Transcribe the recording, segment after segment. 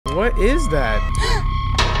What is that?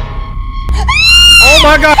 Oh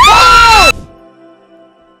my god! Oh!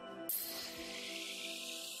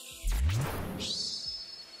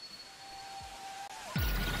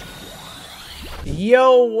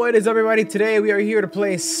 Yo, what is up everybody? Today we are here to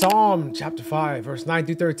play Psalm chapter 5 verse 9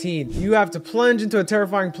 through 13. You have to plunge into a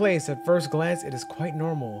terrifying place. At first glance it is quite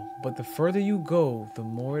normal, but the further you go, the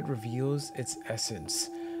more it reveals its essence.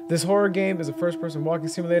 This horror game is a first-person walking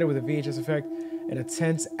simulator with a VHS effect and a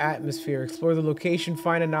tense atmosphere. Explore the location,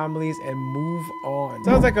 find anomalies, and move on.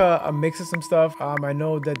 Sounds like a mix of some stuff. I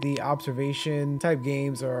know that the observation type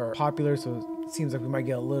games are popular, so it seems like we might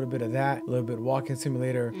get a little bit of that, a little bit walking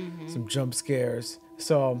simulator, some jump scares.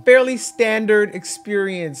 So fairly standard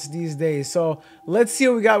experience these days. So let's see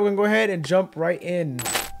what we got. We're gonna go ahead and jump right in.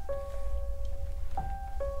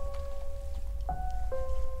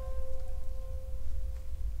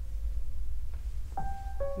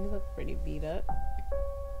 You look pretty beat up.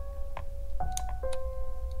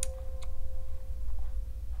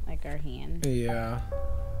 Like our hand. Yeah,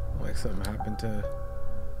 like something happened to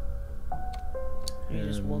You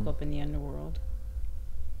just woke up in the underworld.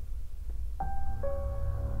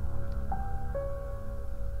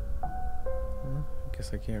 Well, I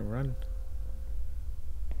guess I can't run.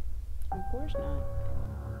 Of course not.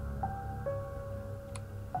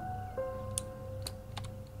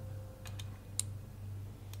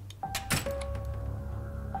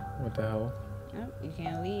 What the hell? Nope, you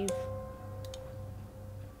can't leave.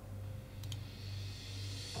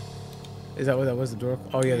 Is that what that was? The door?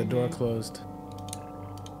 Oh yeah, the door closed.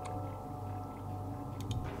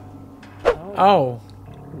 Oh,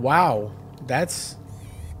 wow. That's...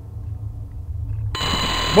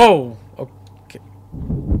 Whoa. Okay.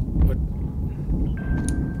 What?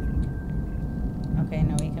 Okay,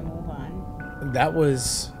 now we can move on. That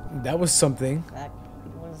was something. That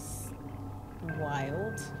was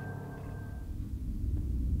wild.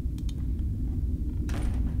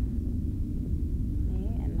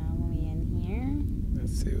 Okay, anomaly in here.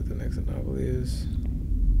 Let's see what the next anomaly is.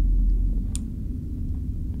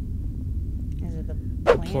 Is it the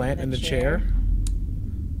Plant in the chair?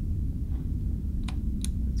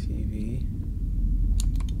 TV.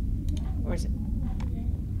 Or is it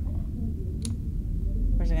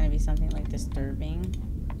gonna be something like disturbing?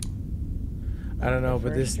 I don't know,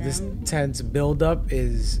 but this tense buildup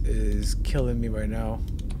is killing me right now.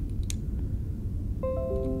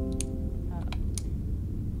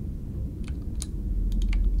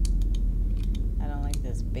 I don't like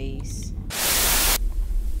this bass.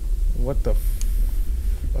 What the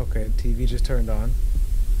okay, TV just turned on.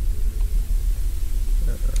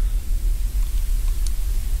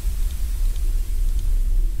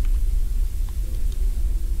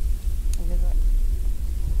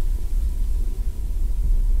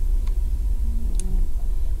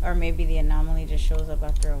 Or maybe the anomaly just shows up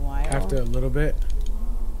after a while. After a little bit.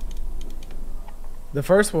 The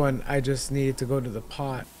first one, I just needed to go to the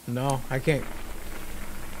pot. No, I can't.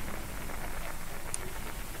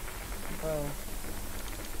 Bro.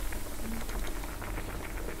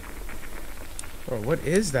 Bro, what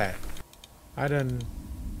is that? I done...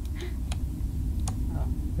 Oh.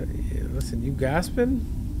 Listen, you gasping?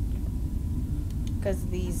 Because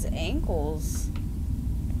these ankles...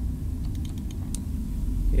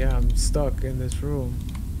 Yeah, I'm stuck in this room.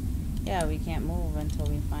 Yeah, we can't move until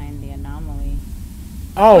we find the anomaly.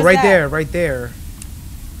 Oh, What's right that? there, right there.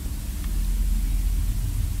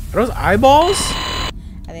 Are those eyeballs? I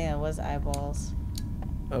think that was eyeballs.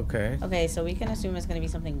 Okay. Okay, so we can assume it's going to be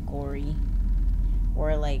something gory.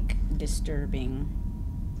 Or, like, disturbing.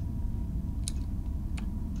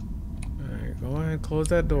 Alright, go ahead and close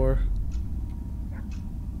that door.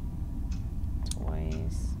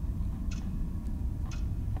 Toys.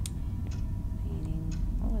 Painting.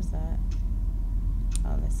 What was that?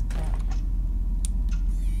 Oh, this cat.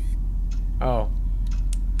 Oh.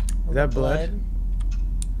 Is that blood?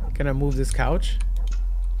 Can I move this couch?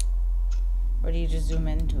 Or do you just zoom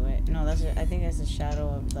into it? No, that's I think that's a shadow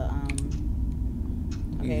of the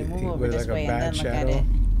Okay, move over this way and then look at it.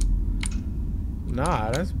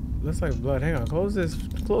 Nah, that's like blood. Hang on, close this,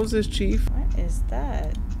 Chief. What is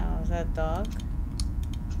that? Oh, is that a dog?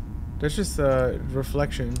 That's just a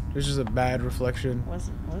reflection. It's just a bad reflection. What's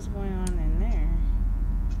going on in there?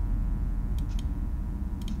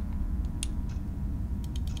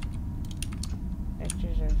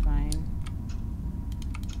 Pictures are fine.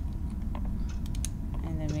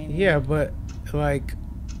 And then maybe... Yeah, but, like...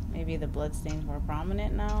 Maybe the bloodstain's more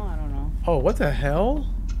prominent now? I don't know. Oh, what the hell?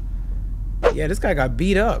 Yeah, this guy got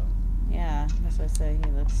beat up. Yeah, that's what I said.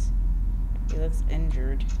 He looks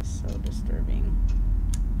injured. So disturbing.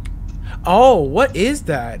 Oh, what is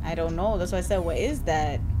that? I don't know. That's why I said, what is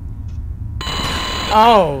that?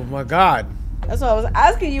 Oh my god. That's why I was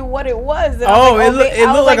asking you what it was. And Oh, I was like, it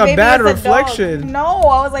looked like a bad reflection. No,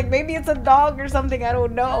 I was like, maybe it's a dog or something. I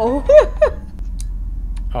don't know.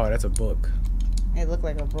 Oh, that's a book. It looked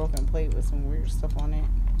like a broken plate with some weird stuff on it.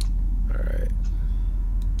 Alright.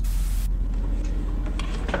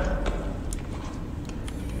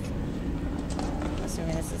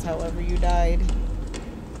 Assuming this is however you died.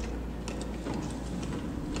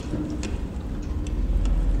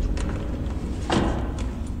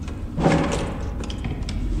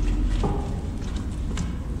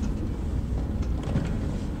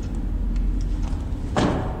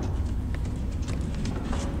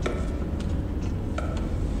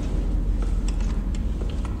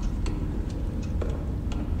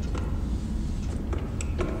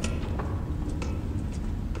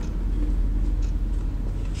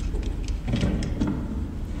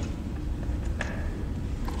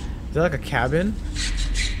 Is that like a cabin?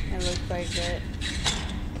 It looks like it.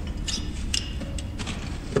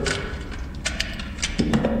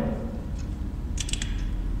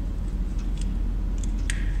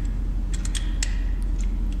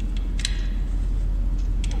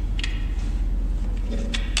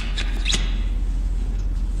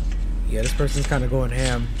 Yeah, this person's kind of going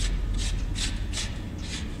ham.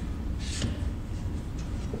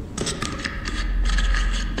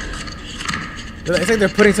 It's like they're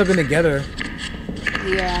putting something together.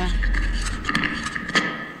 Yeah.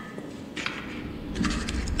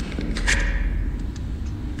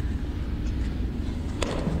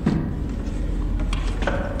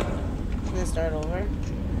 Did it start over?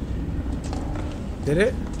 Did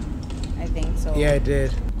it? I think so. Yeah, it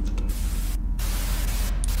did.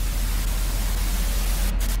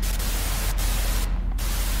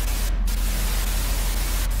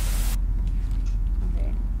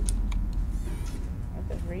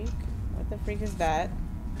 What the freak is that?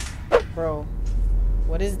 Bro,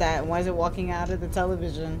 what is that? Why is it walking out of the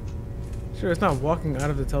television? Sure, it's not walking out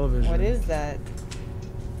of the television. What is that?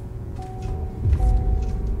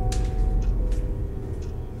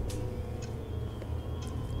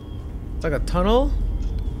 It's like a tunnel?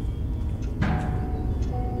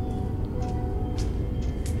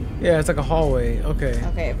 Yeah, it's like a hallway. Okay.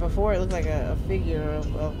 Okay, before it looked like a figure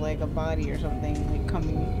of like a body or something like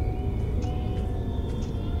coming.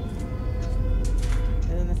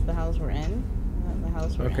 Isn't this the house we're in? Isn't that the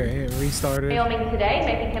house we're in? Okay, it restarted. Filming today,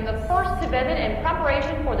 making him the first to visit in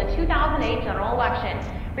preparation for the 2008 general election.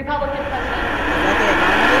 Republican President. Is that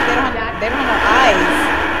the anomalies? They don't have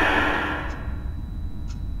eyes.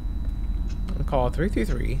 Call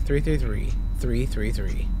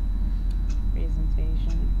 333-333-333.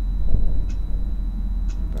 Presentation.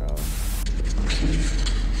 Bro.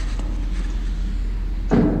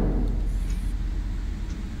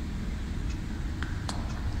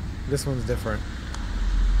 This one's different.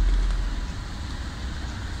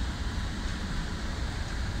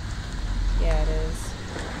 Yeah, it is.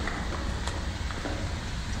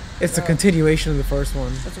 It's a continuation of the first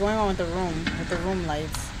one. What's going on with the room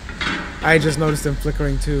lights? I just noticed them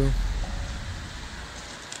flickering too.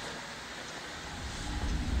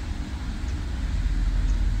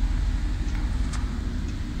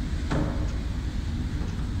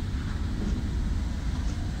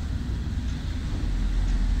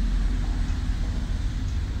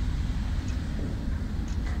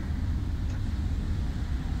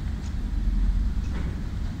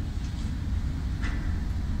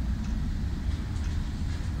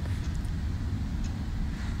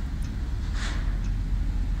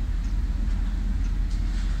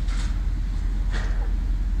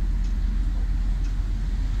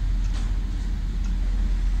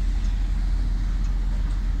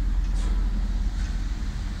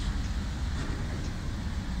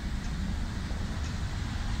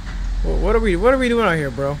 What are we doing out here,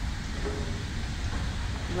 bro?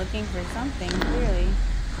 Looking for something, clearly.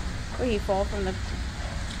 Where he fall from the...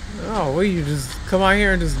 Oh, what, you just come out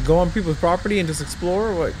here and just go on people's property and just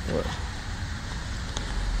explore? What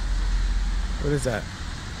is that?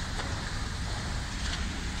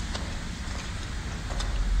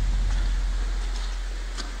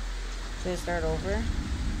 Did it start over?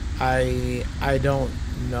 I don't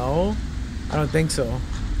know. I don't think so.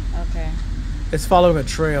 Okay. It's following a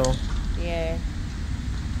trail. Yeah.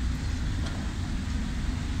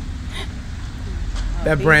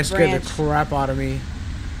 That branch scared the crap out of me.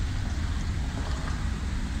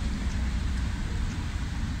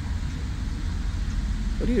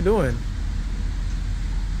 What are you doing?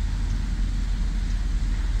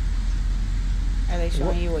 Are they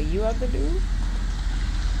showing you what you have to do?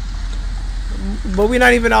 But we're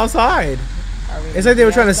not even outside. It's like they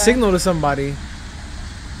were trying to signal to somebody.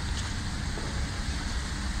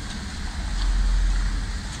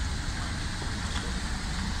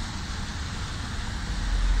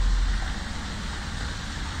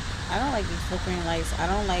 I don't like these flickering lights. I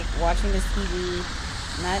don't like watching this TV,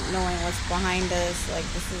 not knowing what's behind us. Like,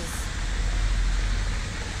 this is...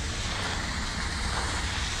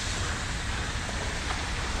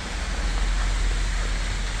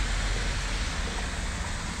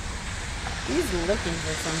 He's looking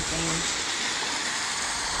for something.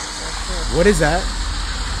 What is that?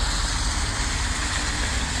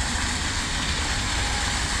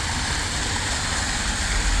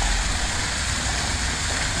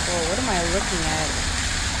 Oh, what am I looking at?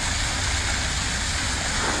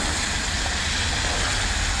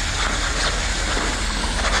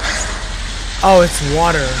 Oh, it's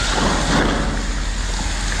water.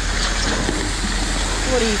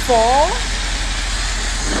 What, did he fall?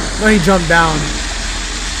 No, he jumped down.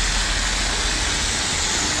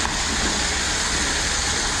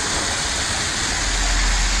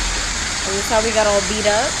 Is this how we got all beat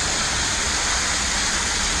up?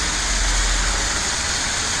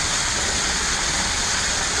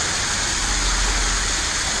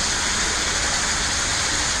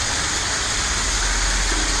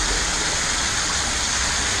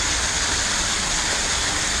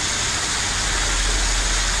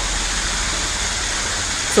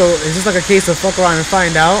 So is this like a case of fuck around and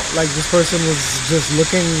find out? Like this person was just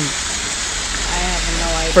looking I have no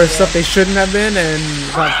idea. for stuff they shouldn't have been and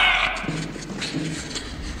got...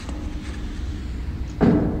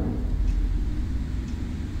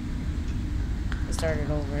 It started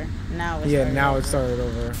over. Now it's now it started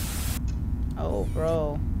over. Oh,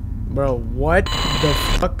 bro. Bro, what the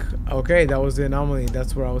fuck? Okay, that was the anomaly.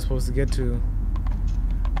 That's where I was supposed to get to.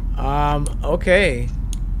 Okay.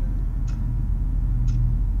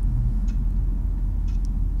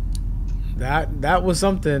 That was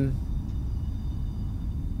something.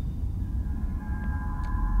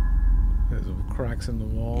 There's cracks in the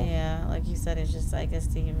wall. Yeah, like you said, it's just, I guess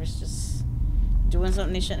they was just doing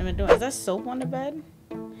something they shouldn't have been doing. Is that soap on the bed?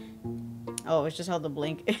 Oh, it's just how the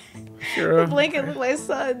blanket. Sure. The blanket looked like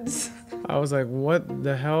suds. I was like, what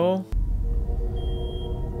the hell?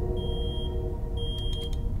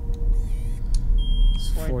 It's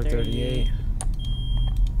 4:38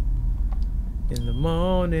 in the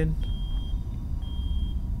morning.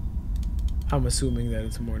 I'm assuming that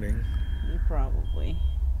it's morning. Probably.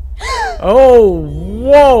 Oh,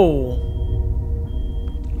 whoa!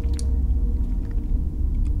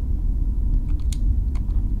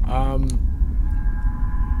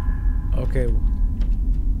 Okay.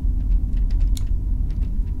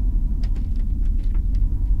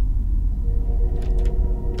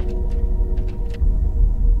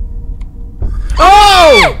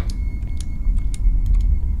 Oh!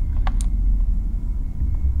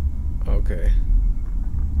 Okay.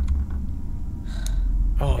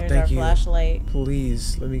 Oh, There's thank our you. Flashlight.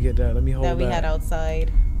 Please, let me get that. Let me hold that. That we had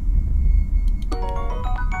outside.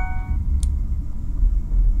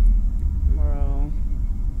 Bro.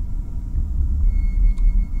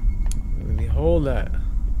 Let me hold that.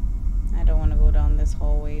 I don't want to go down this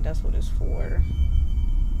hallway. That's what it's for.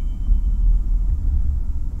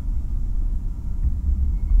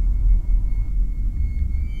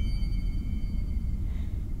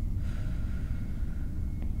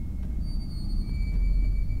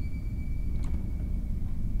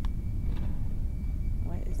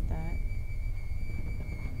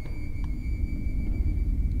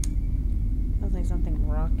 Sounds like something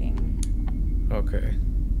rocking. Okay.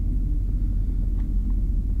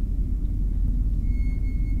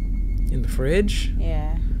 In the fridge?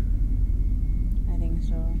 Yeah. I think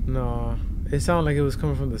so. No. It sounded like it was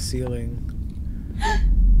coming from the ceiling.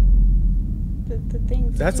 the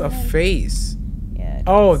thing. That's a face. Yeah.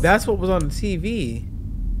 Oh, that's what was on the TV.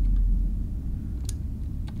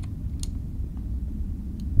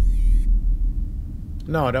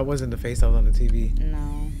 No, that wasn't the face that was on the TV. No.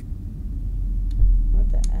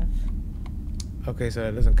 What the F? Okay, so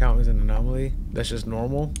that doesn't count as an anomaly. That's just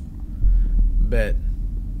normal. Bet.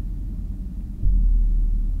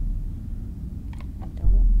 I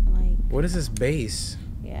don't like. What is this base?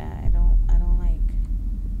 Yeah, I don't like.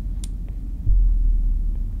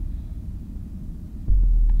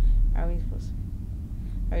 Are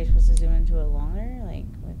we supposed to zoom into it longer? Like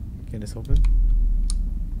what? Can this open?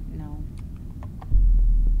 No.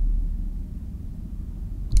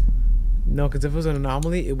 No, because if it was an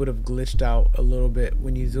anomaly, it would have glitched out a little bit.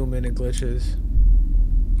 When you zoom in, it glitches.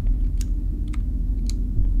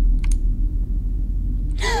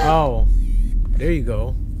 Oh, there you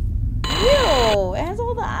go. Ew, it has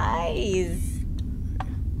all the eyes.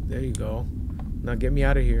 There you go. Now get me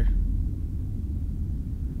out of here.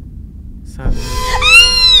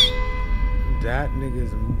 That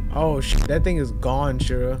nigga's... Oh, shit. That thing is gone,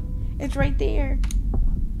 Shira. It's right there.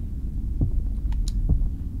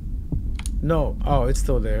 No. Oh, it's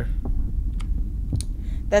still there.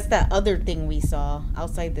 That's that other thing we saw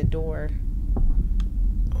outside the door.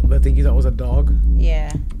 That thing you thought was a dog?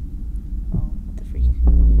 Yeah. Oh, what the freak?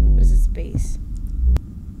 What is this space?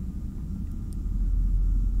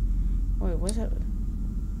 Wait, what's that?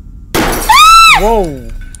 Whoa.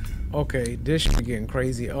 Okay, this shit getting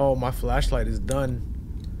crazy. Oh, my flashlight is done.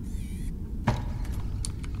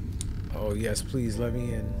 Oh, yes, please let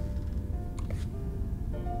me in.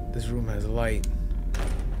 This room has light.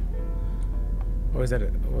 Or is that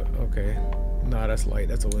a... Okay. Nah, that's light.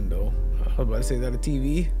 That's a window. I was about to say, is that a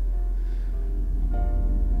TV?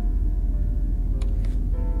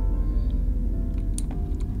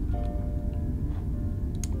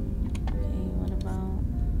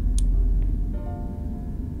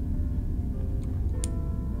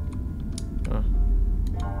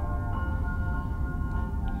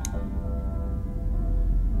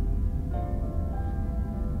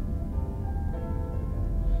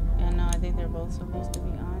 Supposed to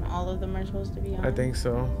be on. All of them are supposed to be on. I think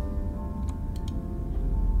so.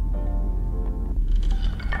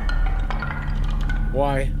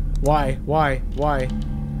 Why? Why? Why? Why?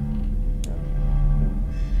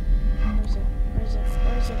 Where is it? Where is it?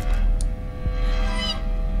 Where is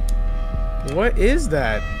it? What is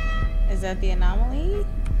that? Is that the anomaly?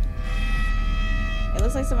 It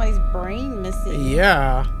looks like somebody's brain missing.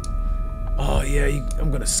 Yeah. Oh yeah, I'm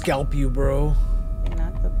gonna scalp you, bro. They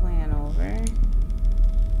knocked the plan over.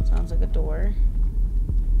 Sounds like a door.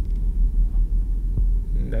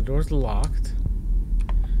 That door's locked.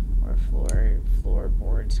 Or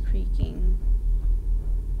floorboards creaking.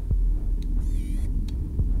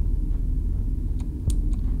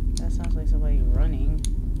 That sounds like somebody running.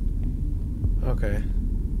 Okay.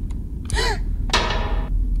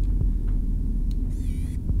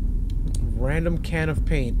 Random can of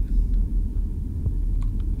paint.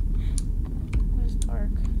 It's dark.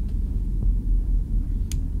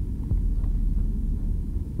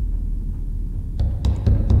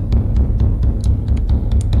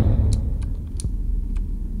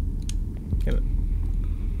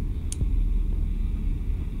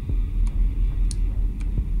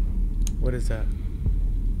 What is that?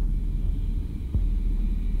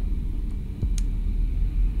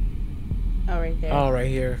 Oh, right there. Oh, right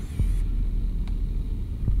here.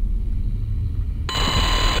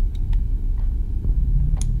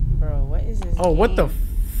 Bro, what is this? Oh, game? what the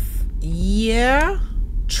yeah?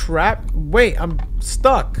 Trap? Wait, I'm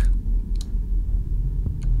stuck.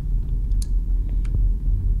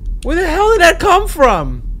 Where the hell did that come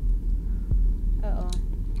from? Uh-oh.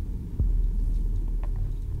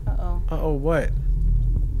 Uh-oh. Uh-oh, what?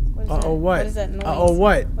 What is Uh-oh, that? what? What is that noise? Uh-oh,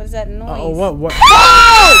 what? What is that noise? Uh-oh, what? What?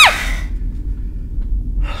 Oh!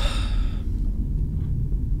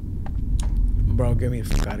 Bro, get me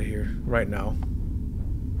the fuck out of here right now.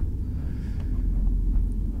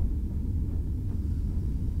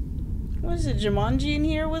 What is it, Jumanji in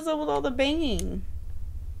here? What's up with all the banging?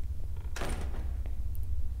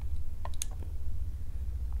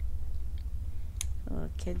 A little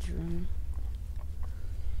kid's room.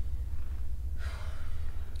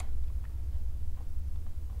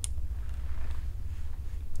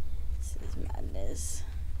 This is madness.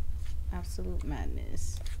 Absolute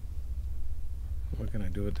madness. What can I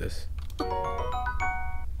do with this? Oh,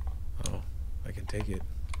 I can take it.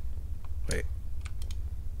 Wait.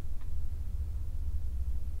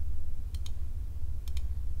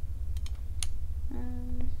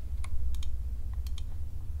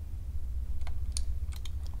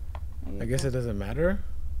 I guess it doesn't matter.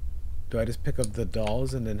 Do I just pick up the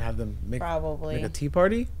dolls and then have them make a tea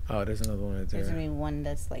party? Oh, there's another one right there. There's gonna be one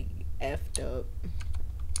that's like effed up.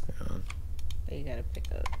 Yeah. That you gotta pick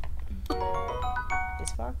up.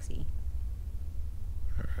 It's Foxy.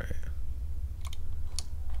 Alright.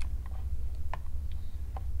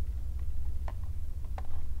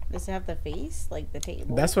 Does it have the face? Like the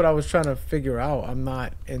table? That's what I was trying to figure out. I'm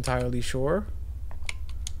not entirely sure.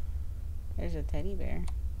 There's a teddy bear.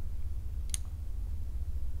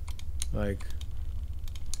 Like,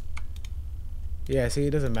 yeah, see, it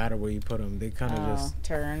doesn't matter where you put them. They kind of just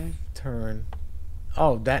turn.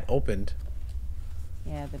 Oh, that opened.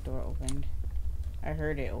 Yeah, the door opened. I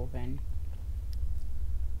heard it open.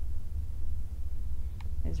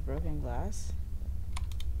 There's broken glass.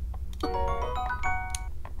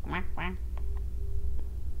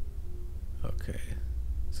 Okay.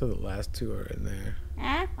 So the last two are in there.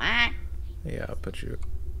 Yeah, I'll put you.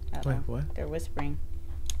 Wait, what? They're whispering.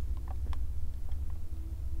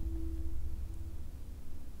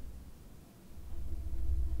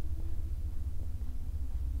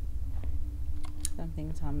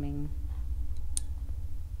 Something's humming.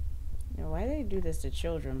 You know, why do they do this to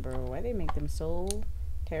children, bro? Why do they make them so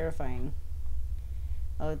terrifying?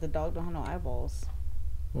 Oh, the dog don't have no eyeballs.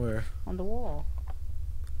 Where? On the wall.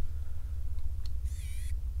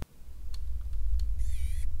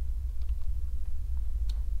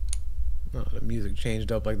 No, the music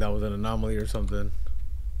changed up like that was an anomaly or something.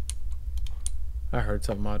 I heard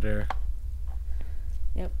something out there.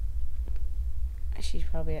 Yep. She's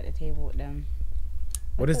probably at the table with them.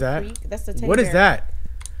 What is that? Freak? That's the teddy What bear. Is that?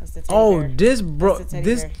 That's the teddy Oh, bear. this bro. That's the teddy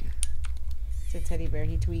This. bear. It's a teddy bear.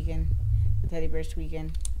 He tweaking. The teddy bear's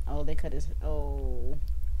tweaking. Oh, they cut his. Oh.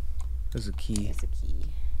 There's a key. It's a key.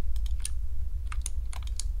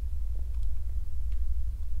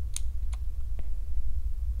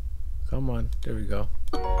 Come on. There we go.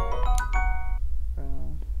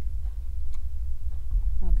 Bro.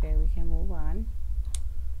 Okay, we can move on.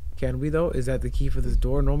 Can we though? Is that the key for this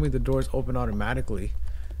door? Normally the doors open automatically.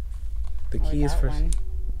 The key is for. One.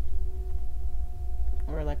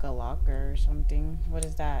 Or like a locker or something. What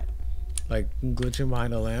is that? Like glitching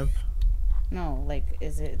behind a lamp. No, like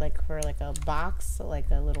is it like for like a box,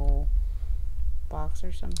 like a little box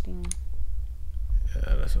or something?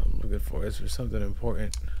 Yeah, that's what I'm looking for. It's for something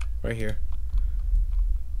important. Right here.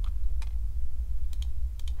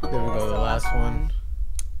 There we go, the last one.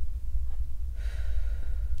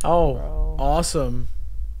 Oh, bro. Awesome.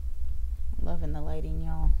 I'm loving the lighting,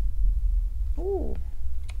 y'all. Ooh.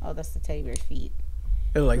 Oh, that's the teddy bear's feet.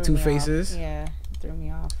 It like Threw two me faces. off. Yeah, it threw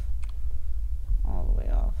me off. All the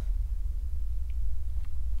way off.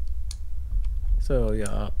 So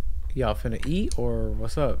y'all finna eat or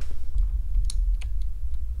what's up?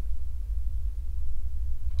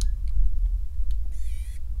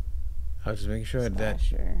 I was just making sure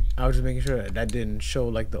that didn't show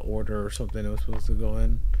like the order or something it was supposed to go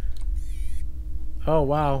in. Oh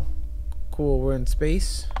wow, cool. We're in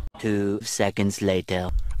space. 2 seconds later.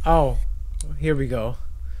 Oh, here we go.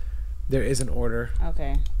 There is an order.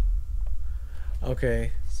 Okay.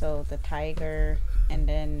 Okay. So the tiger and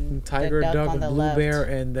then Tiger, the duck, on the blue left. bear,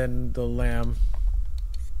 and then the lamb.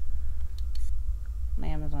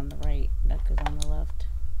 Lamb is on the right. Duck is on the left.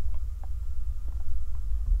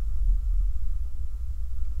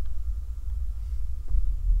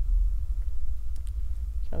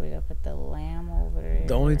 So we gotta put the lamb over there.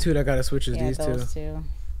 The only two that gotta switch is these those two.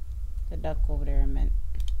 The duck over there, I meant.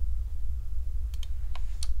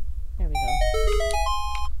 There we go.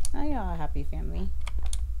 Now y'all a happy family.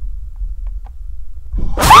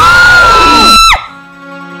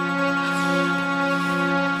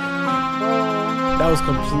 That was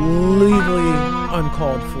completely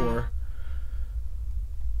uncalled for.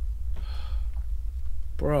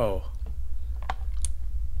 Bro.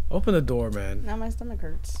 Open the door, man. Now my stomach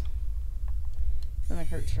hurts. Stomach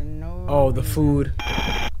hurts for no Oh, the reason. food.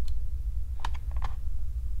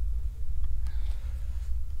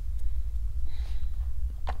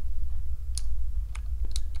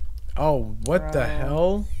 Oh, what the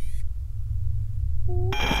hell?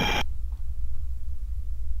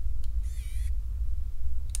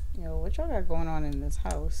 Yo, what y'all got going on in this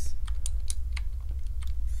house?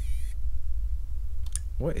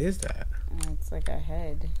 What is that? It's like a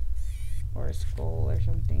head or a skull or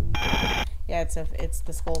something. Yeah, it's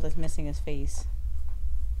the skull that's missing his face.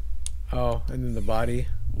 Oh, and then the body.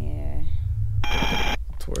 Yeah.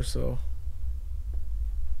 Torso.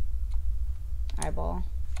 Eyeball.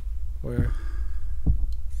 Where?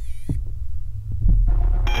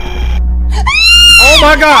 Oh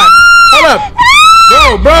my god! Hold up!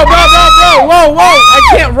 Bro! Whoa! I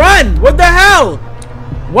can't run! What the hell?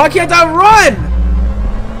 Why can't I run?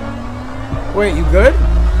 Wait, you good?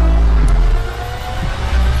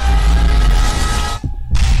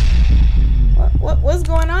 What's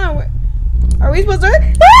going on? Are we supposed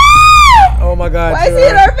to? Oh my god! Why is he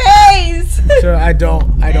in our face? Sure, I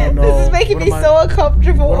don't know. This is making me so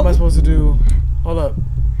uncomfortable. What am I supposed to do? Hold up.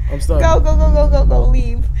 I'm stuck. Go.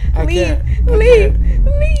 Leave. Leave.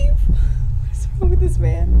 What's wrong with this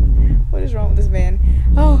man? What is wrong with this man?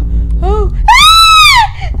 Oh.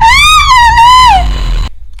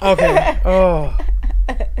 Okay. Oh.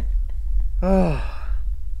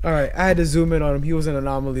 Alright, I had to zoom in on him. He was an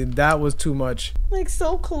anomaly. That was too much. Like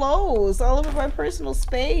so close. All over my personal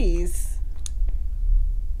space.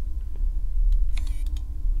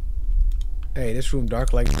 Hey, this room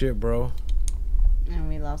dark like shit, bro. And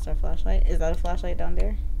we lost our flashlight. Is that a flashlight down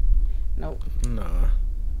there? Nope. Nah.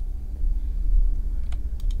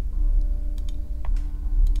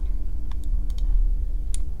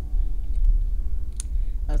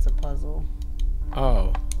 that's a puzzle.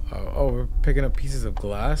 Oh, we're picking up pieces of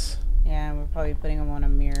glass. Yeah, we're probably putting them on a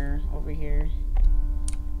mirror over here.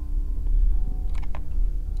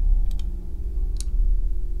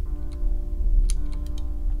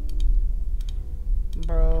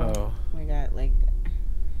 Bro, we got like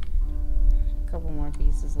a couple more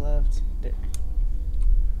pieces left.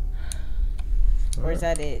 Or is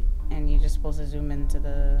that it? And you're just supposed to zoom into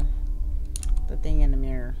the thing in the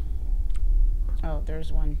mirror. Oh,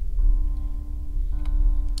 there's one.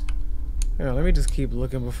 Yeah, let me just keep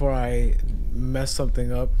looking before I mess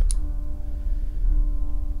something up.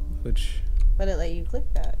 Which... But it let you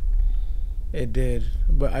click that. It did,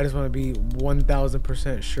 but I just want to be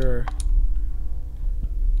 1000% sure.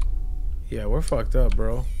 Yeah, we're fucked up,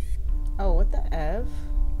 bro. Oh, what the F?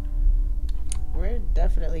 We're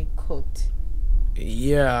definitely cooked.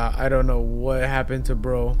 Yeah, I don't know what happened to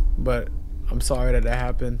bro, but I'm sorry that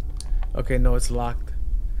happened. Okay, no, it's locked.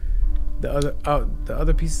 The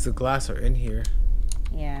other pieces of glass are in here.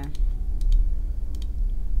 Yeah.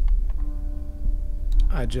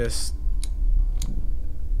 I just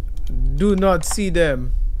do not see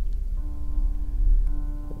them.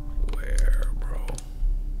 Where, bro?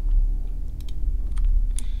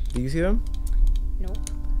 Do you see them? Nope.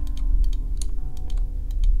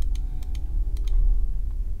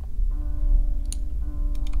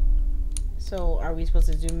 So, are we supposed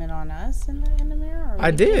to zoom in on us in the mirror?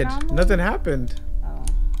 I did. Nothing happened. Oh.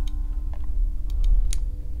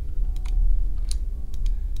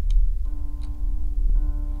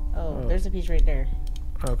 Oh, there's a piece right there.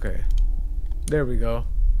 Okay. There we go.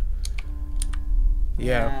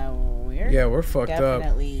 Yeah. We're fucked up.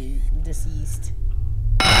 Definitely deceased.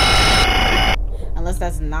 Unless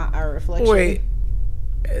that's not our reflection. Wait.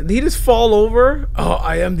 Did he just fall over? Oh,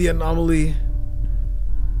 I am the anomaly.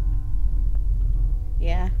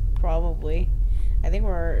 Yeah, probably. I think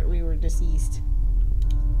we were deceased.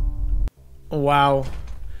 Wow.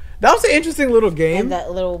 That was an interesting little game. And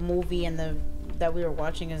that little movie that we were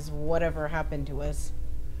watching is Whatever Happened to Us.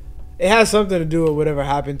 It has something to do with whatever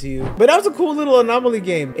happened to you. But that was a cool little anomaly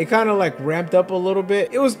game. It kind of like ramped up a little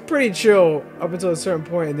bit. It was pretty chill up until a certain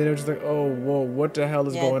point, and then it was just like, oh, whoa, what the hell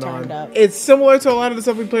is going on? Up. It's similar to a lot of the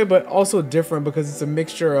stuff we play, but also different because it's a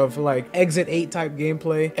mixture of like Exit 8 type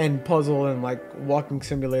gameplay and puzzle and like walking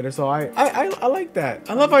simulator. So I like that.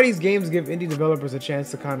 I love how these games give indie developers a chance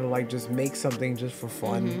to kind of like just make something just for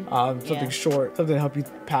fun. Something short, something to help you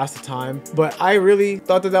pass the time. But I really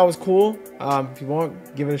thought that was cool. If you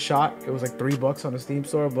want, give it a shot. It was like $3 on the Steam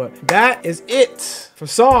store, but that is it for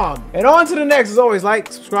Psalm. And on to the next. As always, like,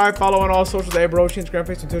 subscribe, follow on all socials at YaBoyRoshi, Instagram,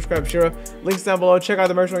 Facebook, Twitch, subscribe, Shira. Links down below. Check out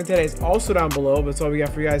the merch link today. It's also down below. But that's all we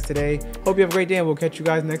got for you guys today. Hope you have a great day, and we'll catch you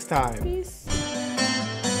guys next time. Peace.